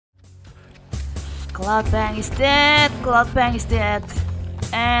Cloudbang is dead! Cloudbang is dead!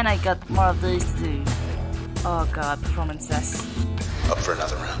 And I got more of these to do. Oh god, performances. Up for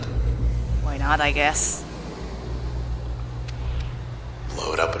another round. Why not, I guess.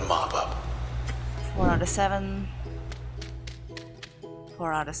 Load up and mop up. 4 out of 7.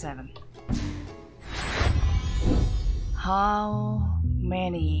 4 out of 7. How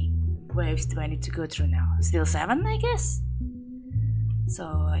many waves do I need to go through now? Still 7, I guess? So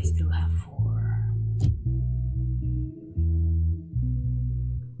I still have 4.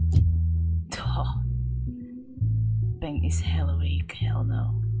 Oh. Bang is hella weak, hell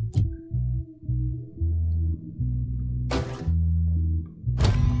no.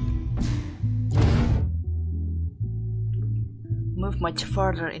 Move much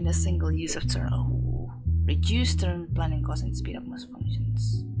further in a single use of turn. Oh. Reduce turn planning cost and speed up most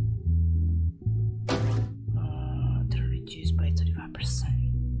functions. Turn reduced by 35%.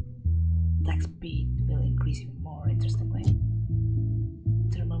 Attack speed will increase even more, interestingly.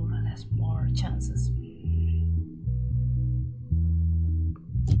 Turn movement has more chances.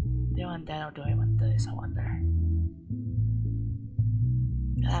 Do I want that or do I want this? I wonder.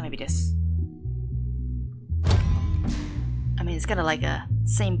 Maybe this. I mean, it's kind of like a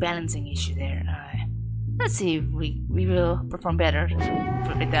same balancing issue there. Let's see if we will perform better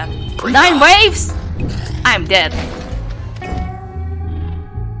with that. 9 waves! I'm dead.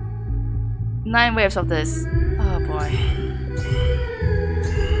 9 waves of this. Oh boy.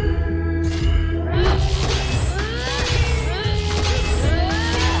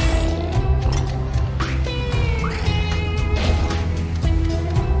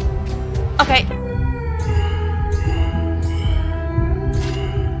 Okay.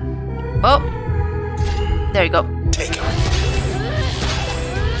 Oh, there you go. Take him.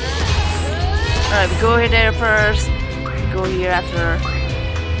 Alright, we go here there first. Go here after.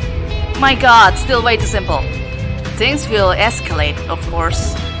 My god, still way too simple. Things will escalate, of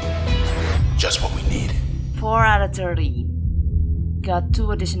course. Just what we need. 4 out of 30. Got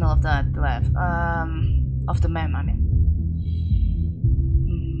 2 additional of that left. Of the mem, I mean.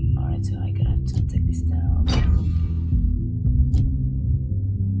 Alright, so I gotta have to take this down.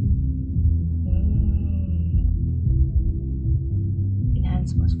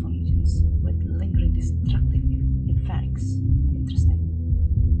 Enhance most functions with lingering destructive effects. Interesting.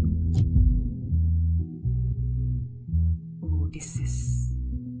 Ooh, this is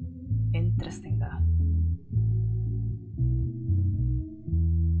interesting though.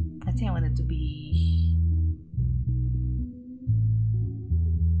 I think I want it to be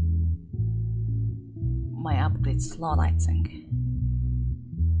my upgrade slot, I think.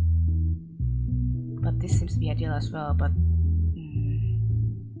 But this seems to be ideal as well, but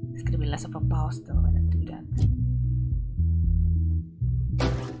it's gonna be less of a power still when I do that.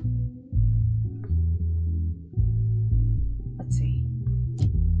 Let's see.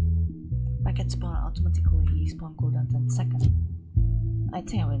 Packet spawn automatically spawn cooldown 10 seconds. I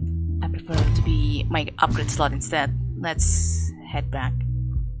think I prefer it to be my upgrade slot instead. Let's head back.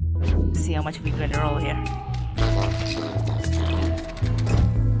 See how much we can roll here.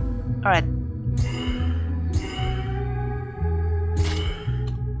 Alright.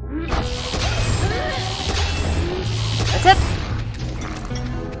 That's it!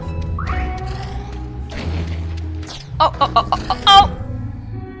 Oh, oh, oh, oh, oh, oh!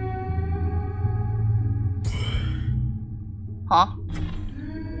 Huh?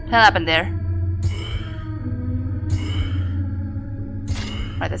 What happened there?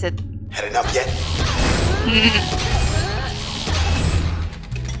 Right, that's it. Heading up yet?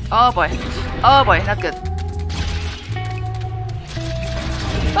 Oh boy. Oh boy, not good.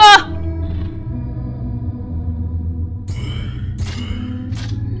 Ah!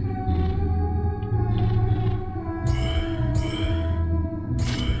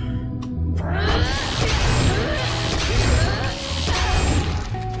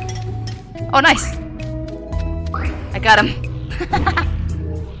 Oh, nice! I got him.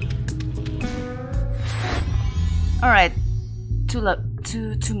 Alright.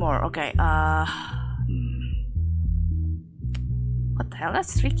 Two more. Okay. What the hell?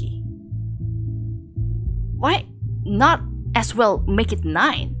 That's tricky. Why not as well make it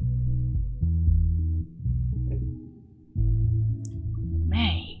 9?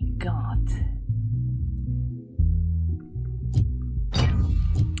 My god.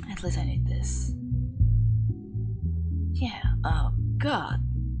 At least I need this. Yeah, oh god.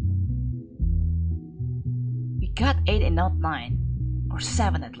 We got 8 and not 9. Or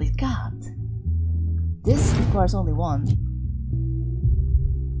 7 at least. God. This requires only 1.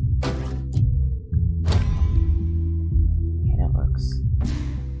 Yeah, that works.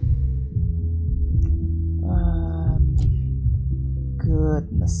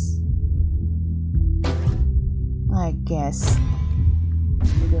 guess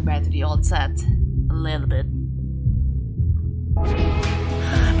we're going back to the old set a little bit.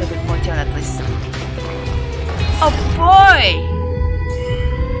 A bit more tune at least. Oh boy!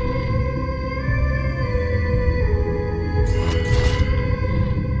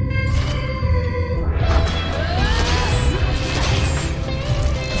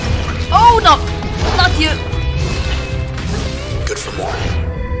 Oh no! Not you! Good for more.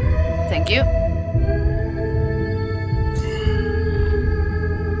 Thank you.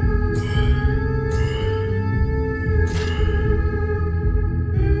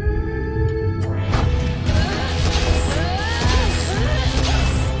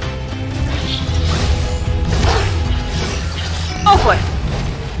 Oh boy!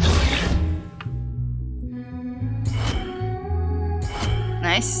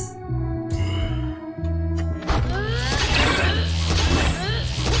 Nice.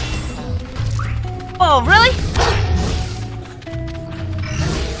 Oh, really?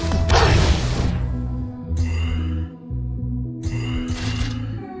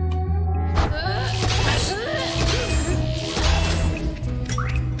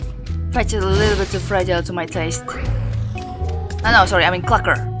 Fetch it a little bit too fragile to my taste. No, sorry, I mean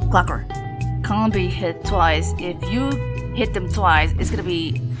clucker. Clucker. Can't be hit twice. If you hit them twice, it's gonna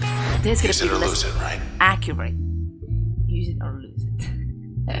be... This is gonna be less accurate. Use it or lose it.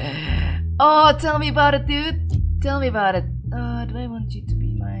 Oh, tell me about it, dude. Tell me about it. Do I want you to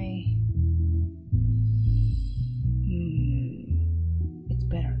be my... It's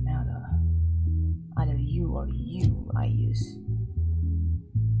better now, though. Either you or you I use.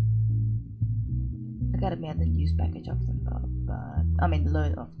 I gotta admit, I don't use package often, though, but... I mean,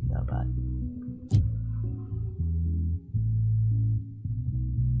 load often, though, but...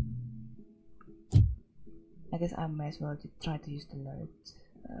 I guess I might as well try to use the load.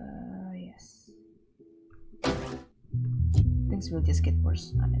 Yes. Things will just get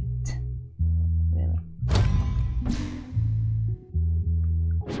worse, I meant. Really.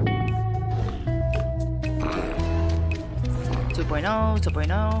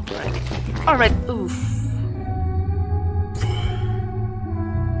 2.0. Alright, oof.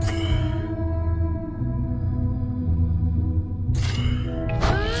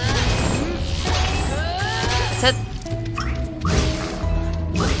 That's it.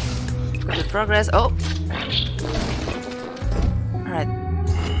 Good progress. Oh! Alright.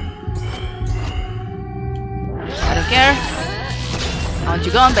 I don't care. I want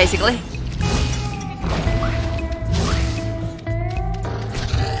you gone, basically.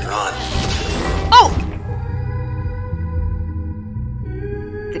 You're on. Oh!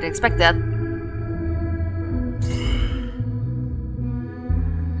 Didn't expect that.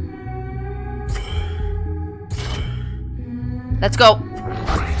 Let's go.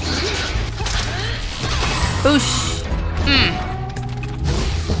 Boosh.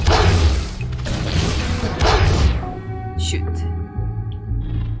 Shoot.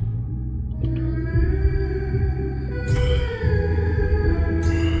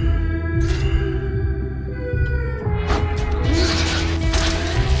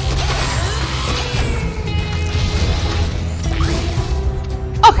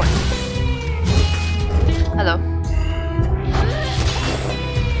 Oh boy. Hello.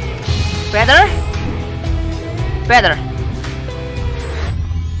 Better? Better.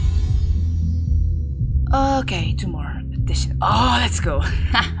 Okay, 2 more. Addition. Oh, let's go.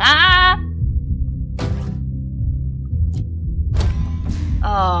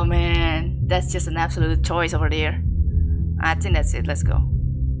 Oh man, that's just an absolute choice over there. I think that's it. Let's go.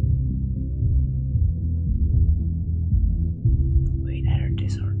 Wait, either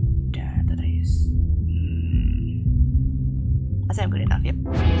this or that I use. I think I'm good enough. Yep.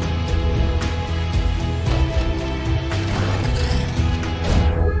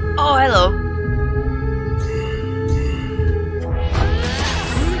 Oh, hello.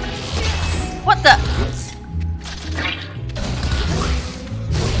 What the?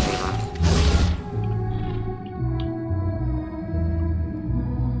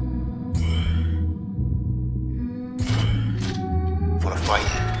 Wanna fight?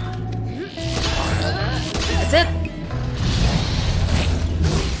 That's it.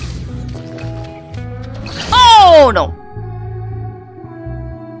 Oh no.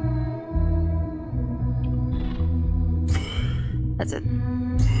 That's it.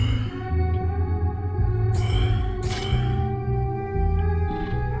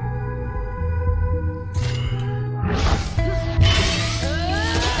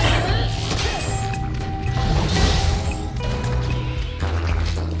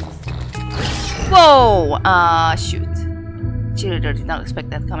 Whoa! Shoot. Cheerleader did not expect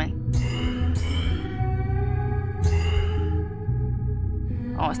that coming.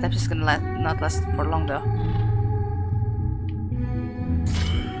 Oh, steps is gonna not last for long though.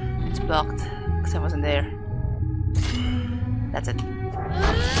 It's blocked because I wasn't there. That's it.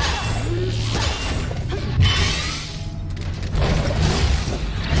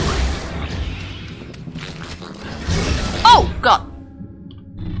 Oh God!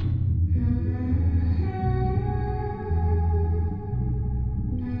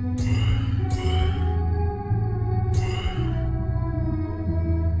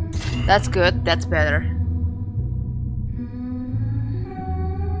 That's good. That's better.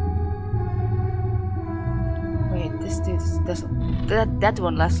 Wait, this that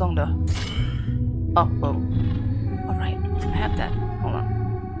won't last long though. Oh, all right. I have that. Hold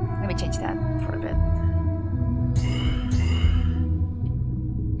on. Let me change that for a bit.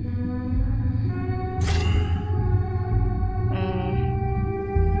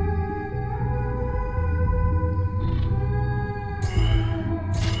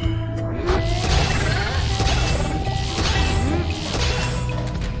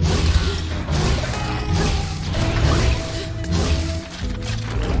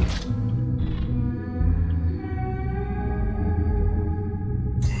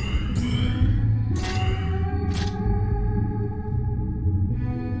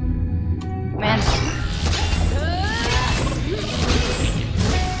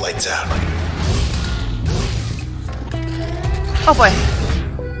 Lights out. Oh boy.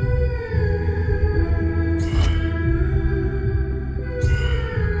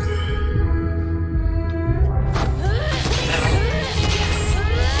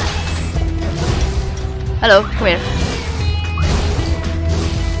 Hello, come here.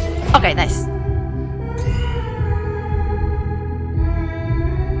 Okay, nice.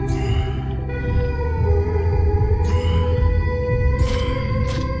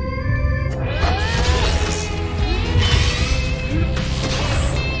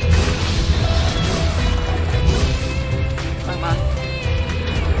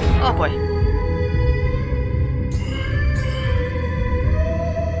 Oh boy.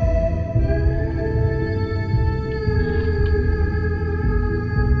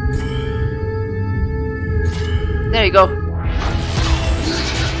 There you go.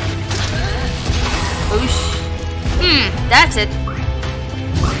 Whoosh. That's it.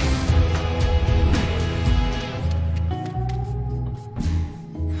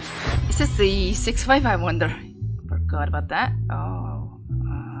 Is this the 6-5? I wonder. Forgot about that. Oh.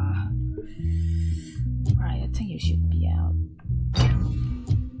 Right, I think you should be out.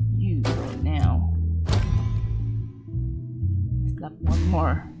 You right now. Still have one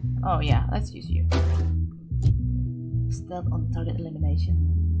more. Oh yeah, let's use you. Stealth on target elimination.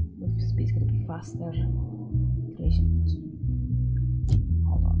 Move speed's gonna be faster. Duration.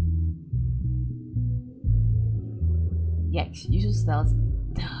 Hold on. Yikes, usual stealth.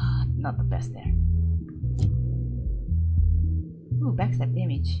 Not the best there. Ooh, backstab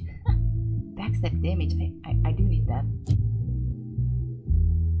damage. Backstab damage. I do need that.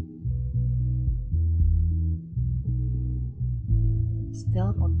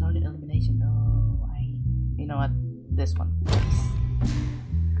 Stealth on target elimination. Oh, you know what? This one.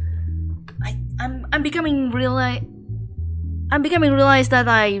 I'm becoming realize that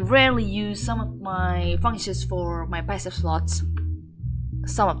I rarely use some of my functions for my passive slots.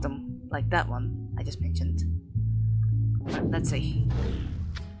 Some of them, like that one I just mentioned. Let's see.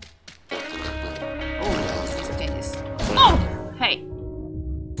 Oh, this changes. Oh, hey.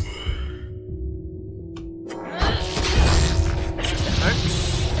 Let's see if that works.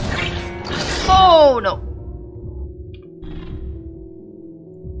 Oh no.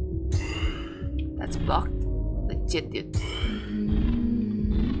 That's blocked. Legit, dude.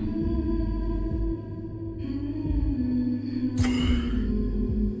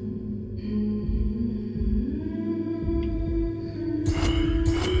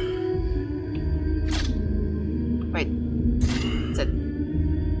 Wait. That's it.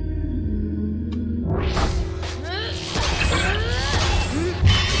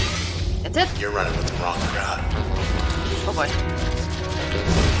 That's it? You're running with the wrong crowd. Oh boy.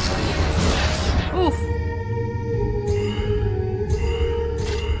 Oof!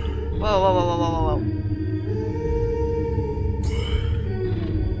 Whoa, whoa, whoa, whoa, whoa, whoa.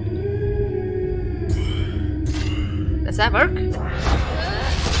 Does that work?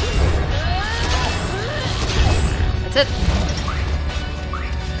 That's it.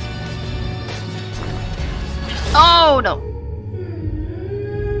 Oh no!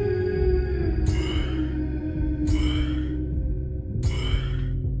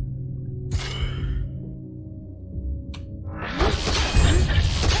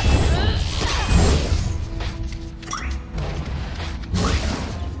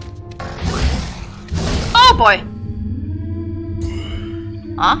 boy!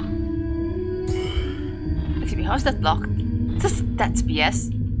 Huh? Excuse me, how's that locked? That's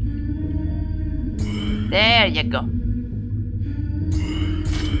BS. There you go. I'm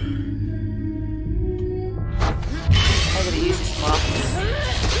gonna use this more often.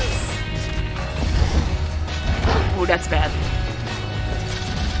 Oh, that's bad.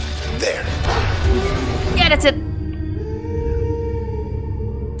 There. Yeah, that's it.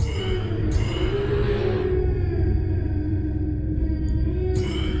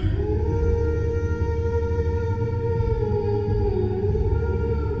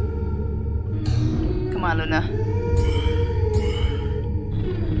 Come on, Luna.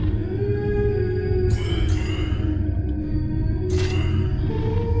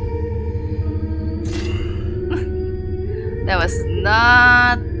 That was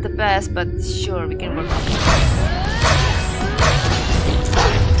not the best, but sure, we can work on it.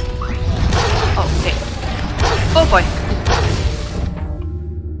 Oh, okay. Oh boy.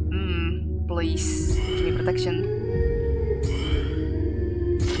 Please give me protection.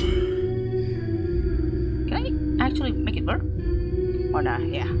 Can I actually make it work? Or not?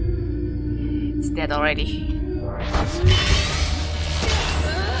 Yeah. It's dead already.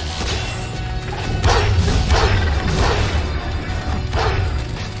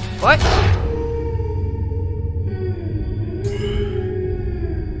 What?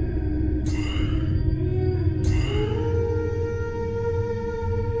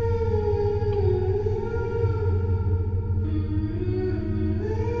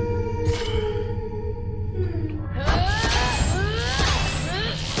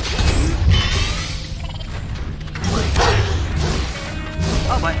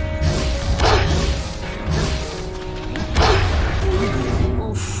 Oh boy.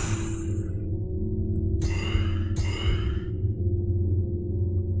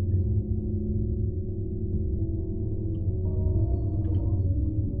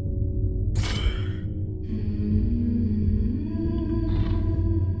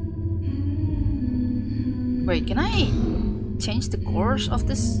 Wait, can I change the course of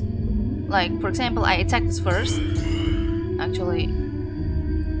this? Like, for example, I attack this first. Actually,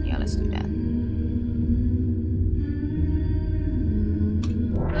 yeah, let's do that.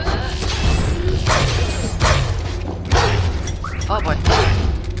 Oh boy.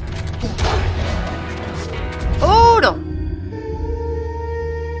 Oh no!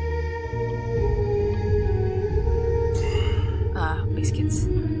 Ah, biscuits.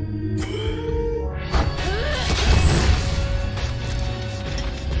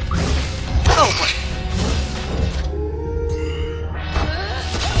 Oh boy.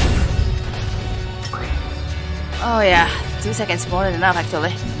 Oh yeah, 2 seconds more than enough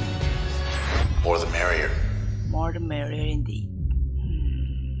actually. More the merrier. More the merrier indeed.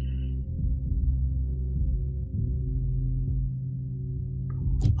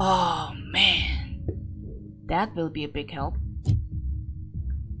 Oh man, that will be a big help.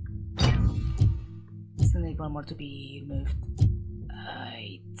 Still need one more to be removed.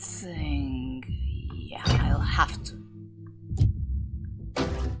 I think, yeah, I'll have to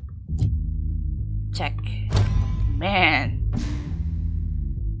check. Man,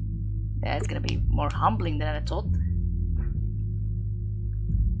 that's gonna be more humbling than I thought.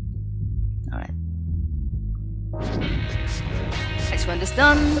 All right, next one is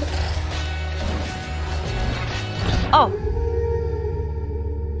done. Oh,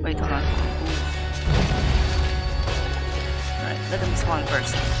 wait, hold on. Alright, let them spawn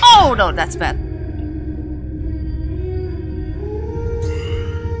first. Oh no, that's bad.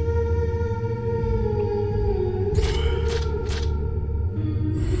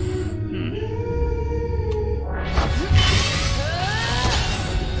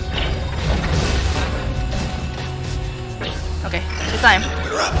 Okay, good time.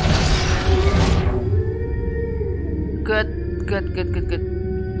 We're up. Good.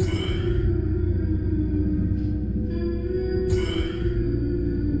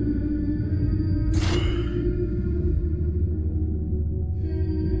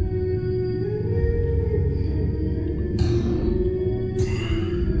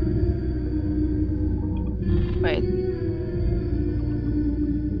 Wait.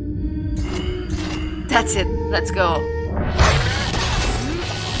 That's it. Let's go.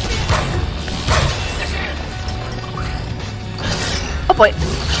 Oh boy.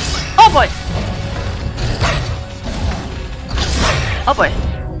 Oh boy. Oh boy.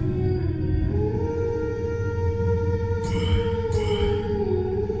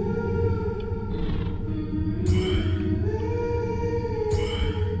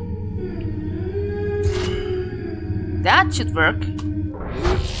 That should work.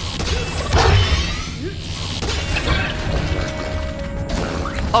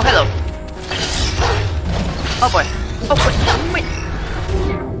 Oh, hello. Oh boy. Oh boy. No, wait.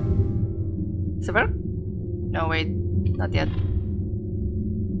 Silver? No, wait. Not yet.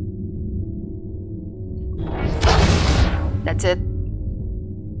 That's it.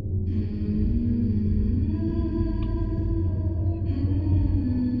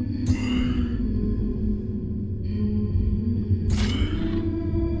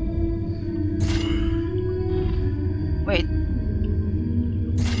 Wait.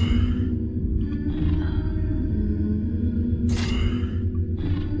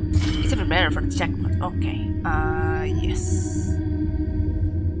 It's even better for the checkpoint. Okay. Yes.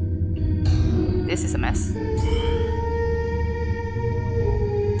 This is a mess.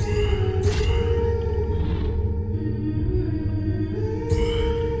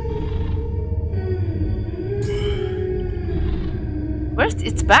 Where's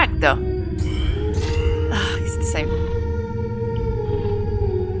its back though? It's the same.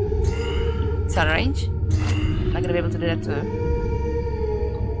 It's out of range? Not gonna be able to do that too.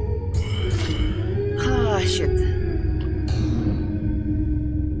 Ah, shit.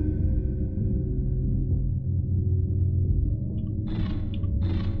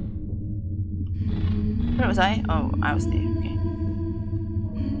 Where was I? Oh, I was there. Okay.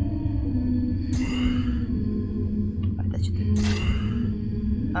 Right, that should do.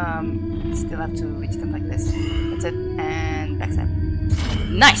 Still have to reach them like this. That's it. And backstab.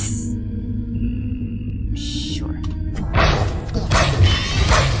 Nice! Sure.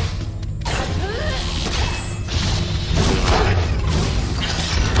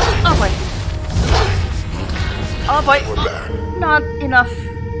 Oh boy. Oh boy. Not enough.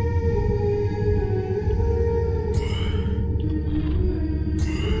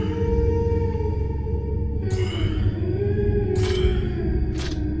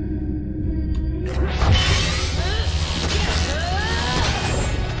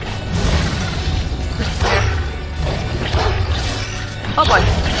 Oh boy.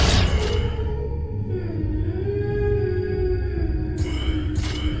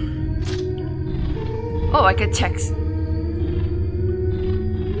 Oh, I get checks.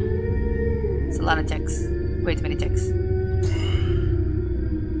 It's a lot of checks. Way too many checks.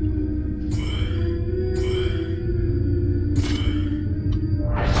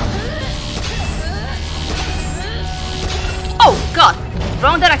 Oh god!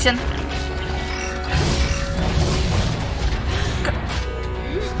 Wrong direction.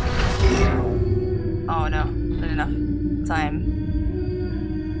 Oh no, not enough time.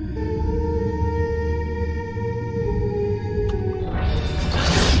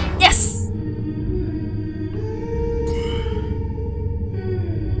 Yes!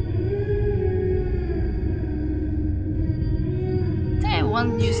 I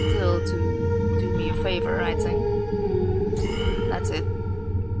want you still to do me a favor, I think. That's it.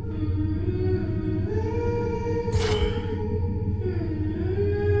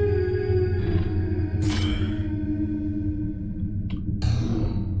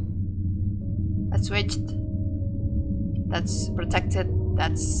 Switched. That's protected.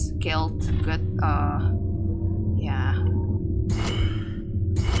 That's killed. Good. Yeah.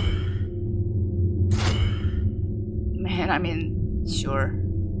 Man, I mean, sure.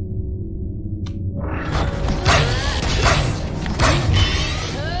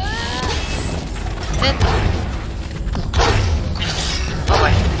 That's it. Oh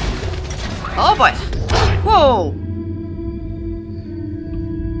boy. Oh boy. Whoa.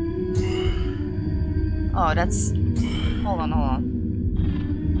 Oh, that's... Hold on.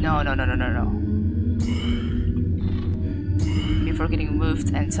 No. Before getting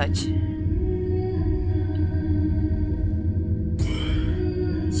moved and such.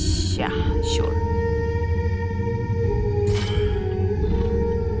 Yeah, sure.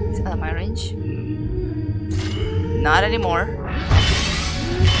 Is it out of my range? Not anymore.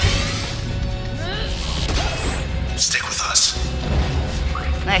 Stick with us.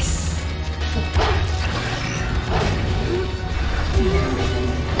 Nice.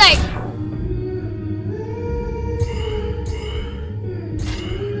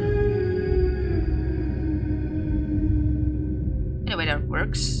 Anyway, that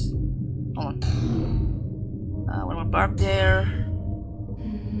works. Hold on. One more barb there.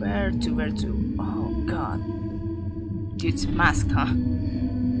 Where to? Oh god. Dude's masked, huh?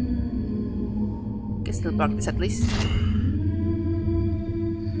 Can still bark this at least.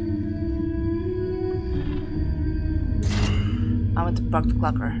 I want to park the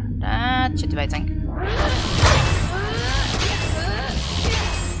clocker. That should do, I think.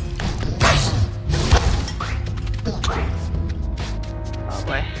 Oh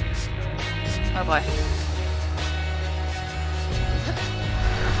boy. Oh boy.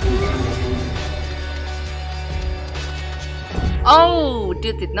 Oh,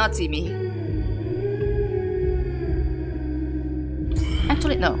 dude did not see me.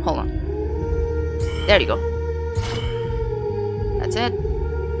 Actually, no, hold on. There you go. That's it.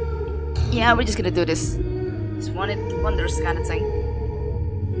 Yeah, we're just gonna do this. This wonders kind of thing.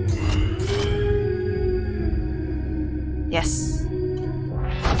 Yes.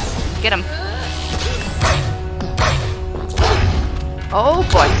 Get him. Oh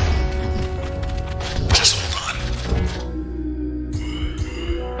boy. Just hold on.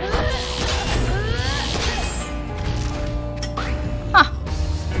 Huh.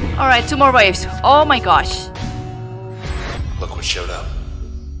 Alright, 2 more waves. Oh my gosh. Look what showed up.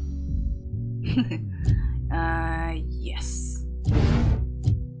 Yes.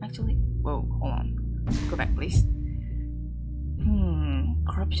 Actually, whoa, hold on. Go back, please.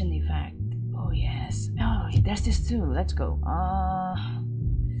 Corruption effect. Oh yes. Oh, there's this too. Let's go. Oh,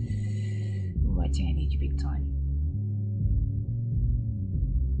 I think I need you big time.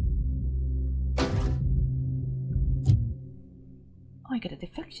 Oh, I got a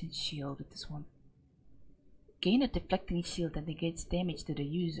deflection shield with this one. Gain a deflecting shield that negates damage to the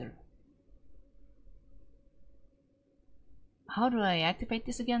user. How do I activate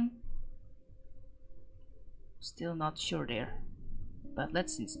this again? Still not sure there. But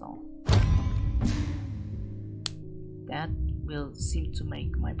let's install. That will seem to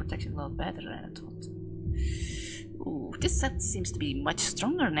make my protection a lot better than I thought. Ooh, this set seems to be much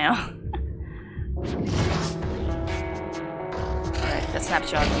stronger now. Alright, that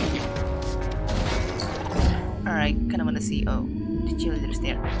snapshot. Alright, kinda wanna see. Oh, the cheerleader is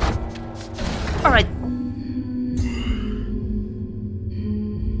there. Alright.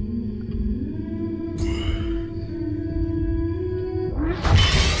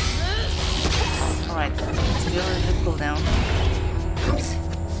 Alright, still in the cooldown. Oops.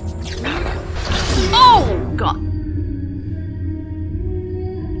 Oh god!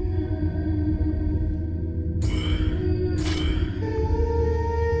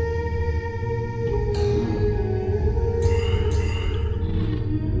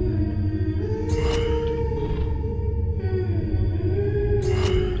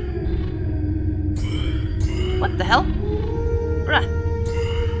 What the hell? Bruh.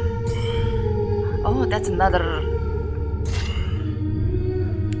 Oh, that's another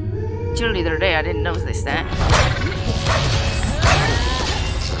cheerleader there. I didn't notice that.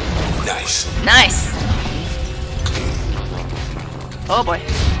 Nice. Nice! Oh boy.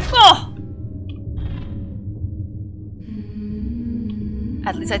 Oh!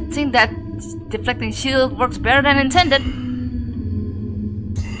 At least I think that deflecting shield works better than intended.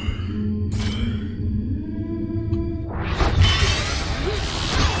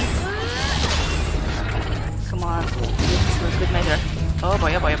 Come on. This is a good measure. Oh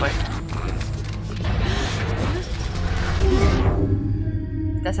boy, oh boy, oh boy.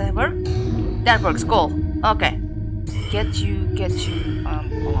 Does that work? That works, cool. Okay. Get you,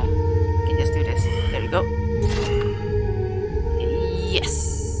 hold on. Can just do this. There you go.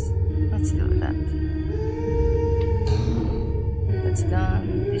 Yes. Let's do that. That's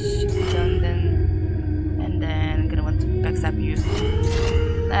done. This should be done then. And then I'm gonna want to backstab you.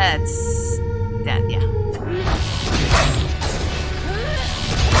 That's that, yeah.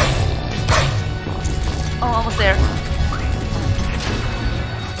 Oh, almost there.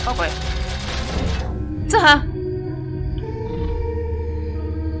 Oh boy. Zaha!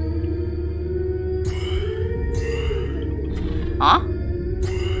 Huh?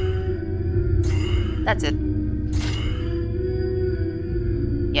 That's it.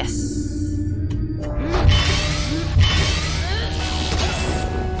 Yes.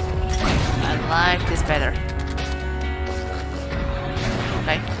 I like this better.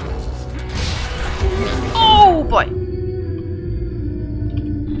 Okay. Oh boy!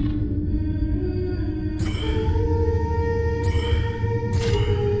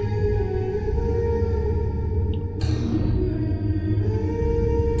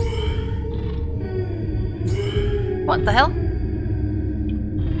 What the hell? Let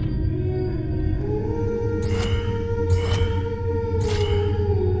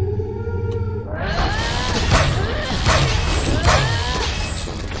him have it.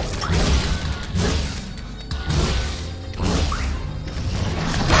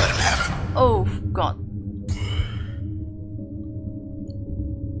 Oh god.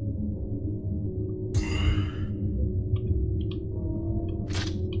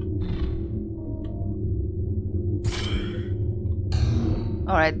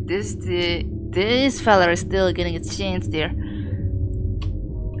 Alright, this fella is still getting its chance there.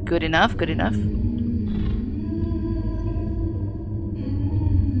 Good enough, good enough.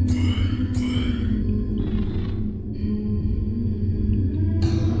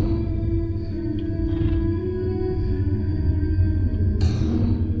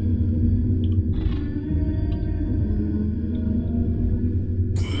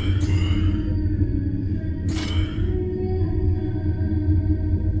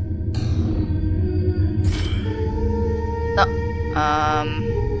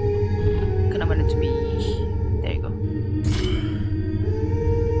 Kinda want it to be. There you go.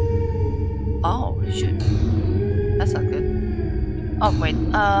 Oh shoot, that's not good. Oh wait,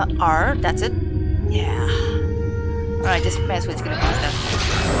 R. That's it. Yeah. All right, just may as well just gonna finish that.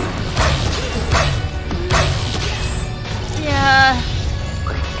 Yeah.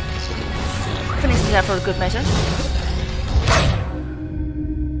 Finish that for a good measure.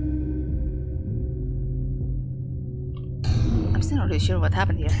 I'm still not really sure what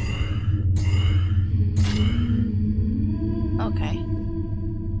happened here. Okay.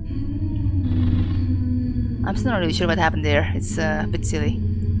 I'm still not really sure what happened there. It's a bit silly.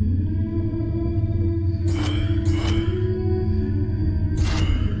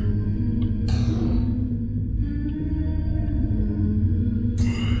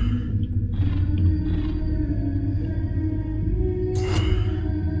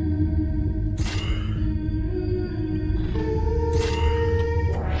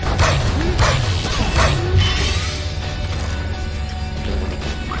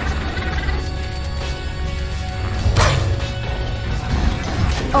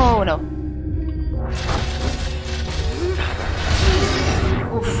 Oh no.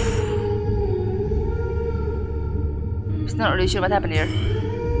 Oof. It's not really sure what happened here.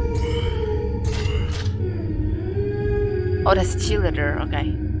 Oh, that's cheerleader.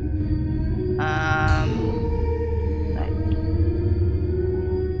 Okay. Right.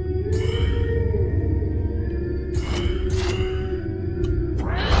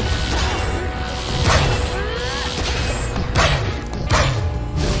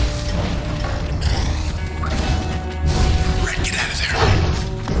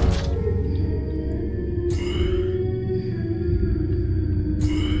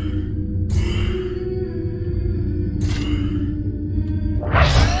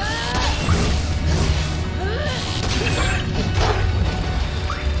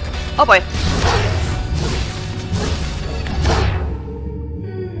 Oh boy.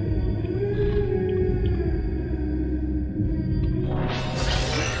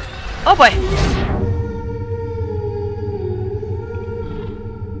 Oh boy.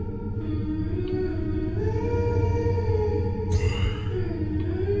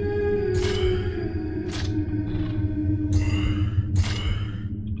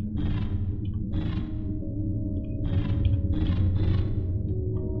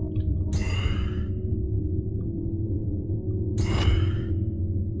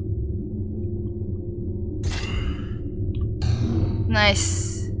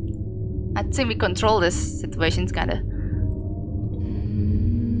 Nice. I think we control this situations kinda.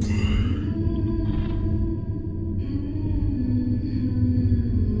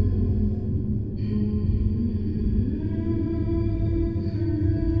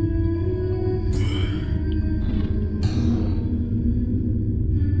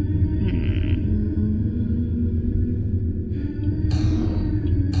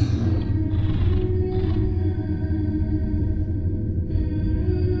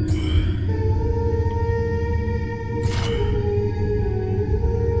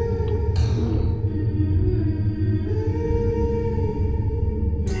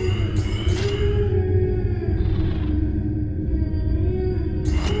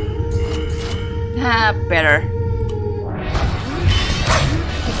 Ah, better.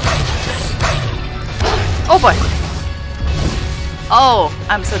 Oh boy. Oh,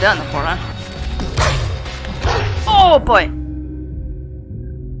 I'm so done for, huh? Oh boy.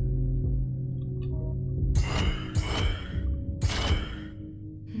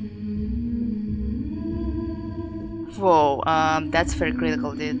 Whoa, that's very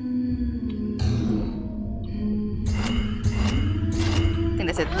critical, dude. I think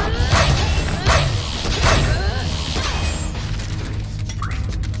that's it.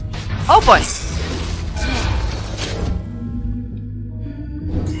 Oh boy!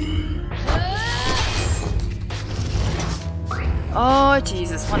 Oh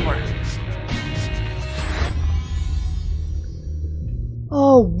Jesus, one more.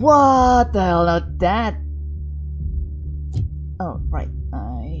 Oh, what the hell? Now that. Oh, right.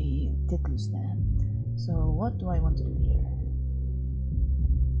 I did lose that. So, what do I want to do here?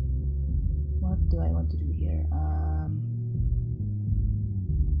 What do I want to do here?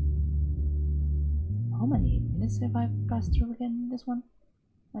 How many minutes have I passed through again? This one?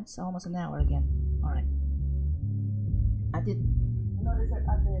 That's almost an hour again. Alright. I did notice that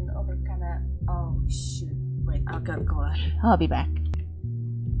I've been over kinda. Oh shoot. Wait, I'll go. I'll be back.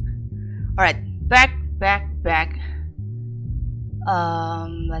 Alright, back.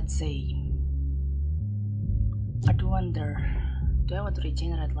 Let's see. I do wonder. Do I want to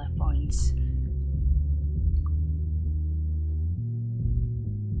regenerate life points?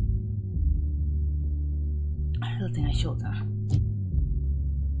 Tilting my shoulder.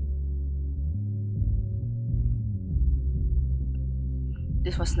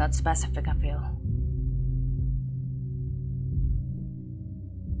 This was not specific, I feel.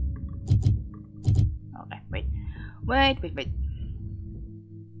 Okay, wait.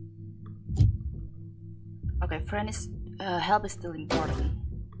 Okay, friend is help is still important.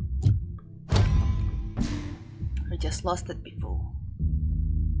 I just lost it before.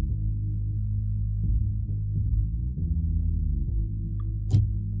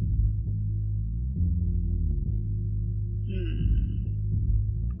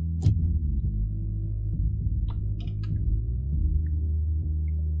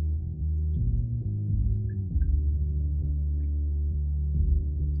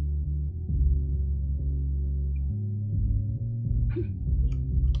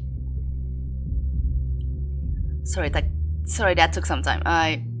 Sorry that took some time.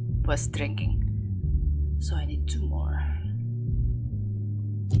 I was drinking. So I need 2 more.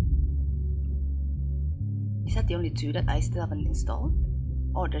 Is that the only 2 that I still haven't installed?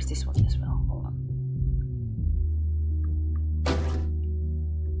 Oh, there's this one as well. Hold on.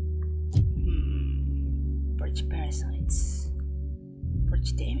 Purge parasites.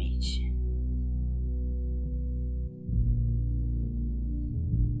 Purge damage.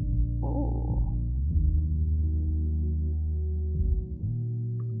 Oh.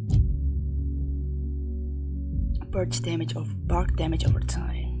 Purge damage of bark damage over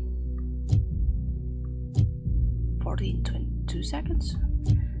time. 40 in 2 seconds.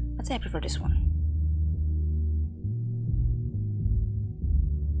 Let's say I prefer this one.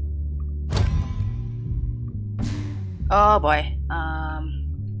 Oh boy.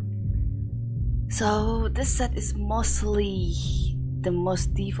 So this set is mostly the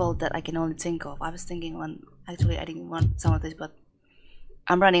most default that I can only think of. I was thinking on actually I didn't want some of this, but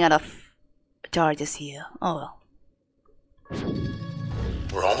I'm running out of charges here. Oh well.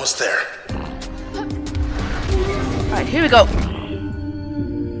 We're almost there. Alright, here we go.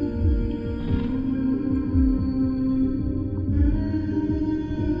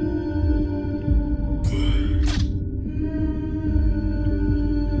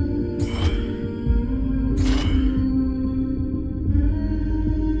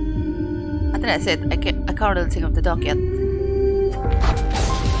 I think that's it. I can't really think of the dock yet.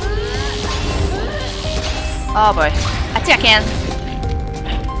 Oh boy. I think I can.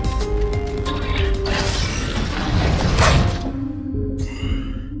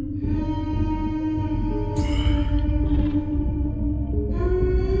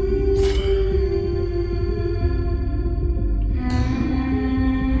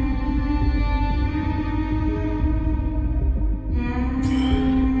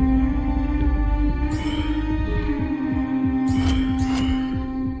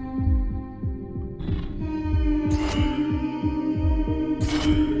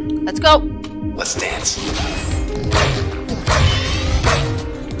 Let's go. Let's dance.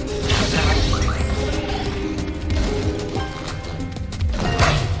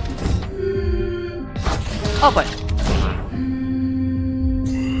 Oh boy.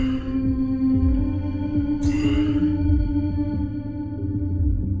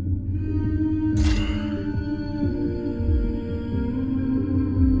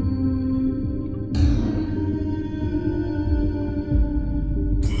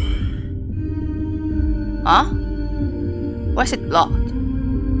 Huh? Why is it locked?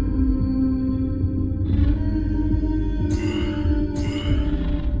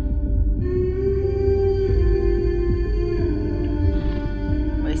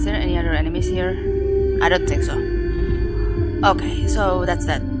 Wait, is there any other enemies here? I don't think so. Okay, so that's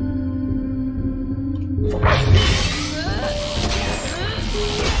that.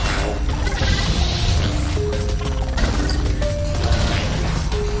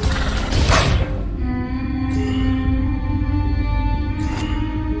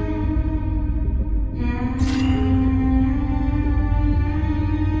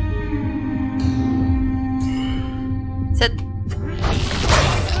 Sit.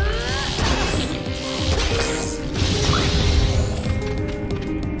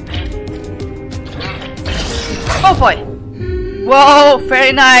 Oh boy! Whoa!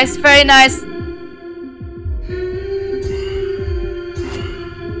 Very nice, very nice.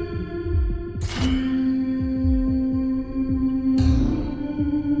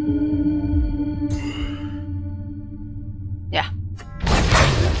 Yeah.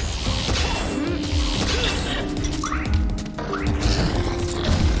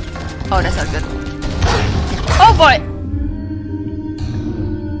 Oh, that's not good. Oh boy!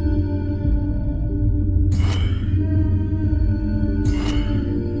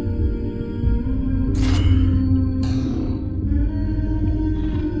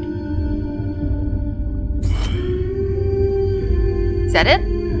 Is that it?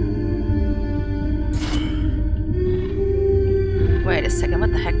 Wait a second,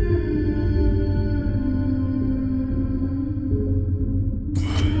 what the heck?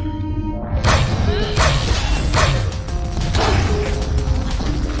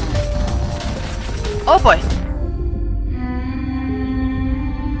 Oh boy!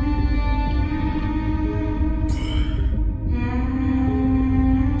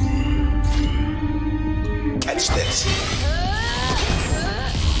 Catch this.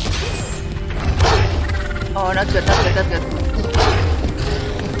 Oh, not good, not good, not good.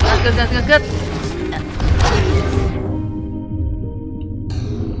 Not good, not good, good.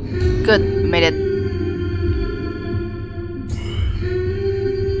 Good, made it.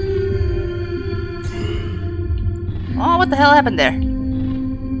 Oh, what the hell happened there?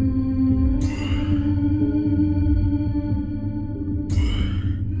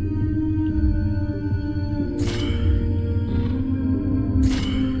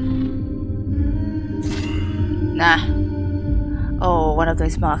 Nah. Oh, one of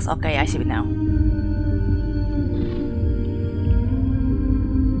those marks. Okay, I see it now.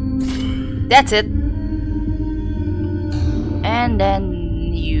 That's it. And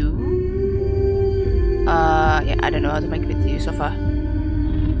then you. Yeah, I don't know how to make it with you so far.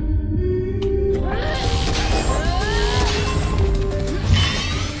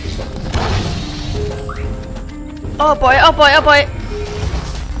 Oh boy, oh boy, oh boy.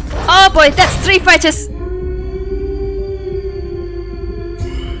 Oh boy, that's 3 fetches.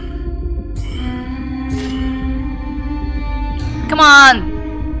 Come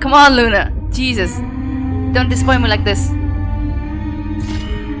on! Come on, Luna! Jesus! Don't disappoint me like this.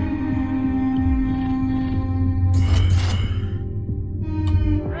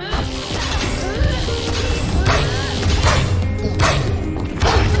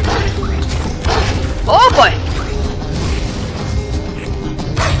 Oh boy!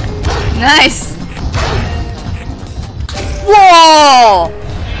 Nice! Whoa!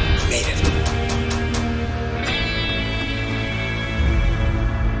 Made it.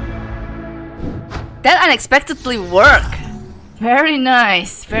 That unexpectedly worked. Very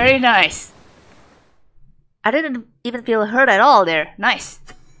nice, very nice. I didn't even feel hurt at all there. Nice.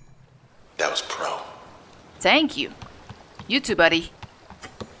 That was pro. Thank you. You too, buddy.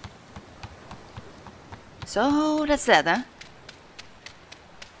 So that's that, huh?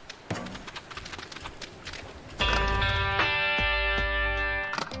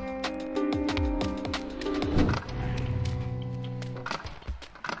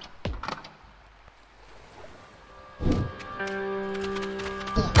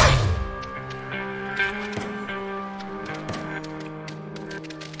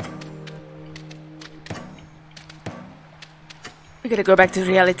 We gotta go back to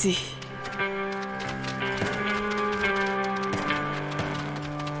reality.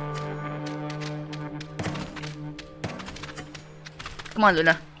 Come on,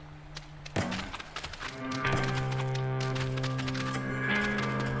 Luna.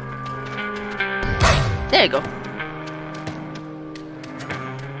 There you go.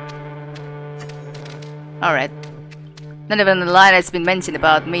 Alright. Not even a line has been mentioned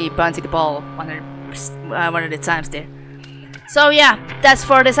about me bouncing the ball 100 times there. So yeah, that's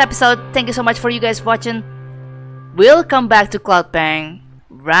for this episode. Thank you so much for you guys watching. We'll come back to Cloud Bang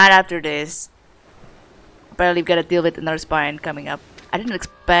right after this. Apparently we gotta deal with another spine coming up. I didn't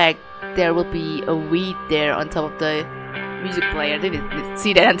expect there will be a weed there on top of the music player. I didn't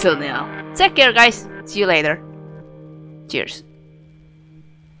see that until now. Take care guys. See you later. Cheers.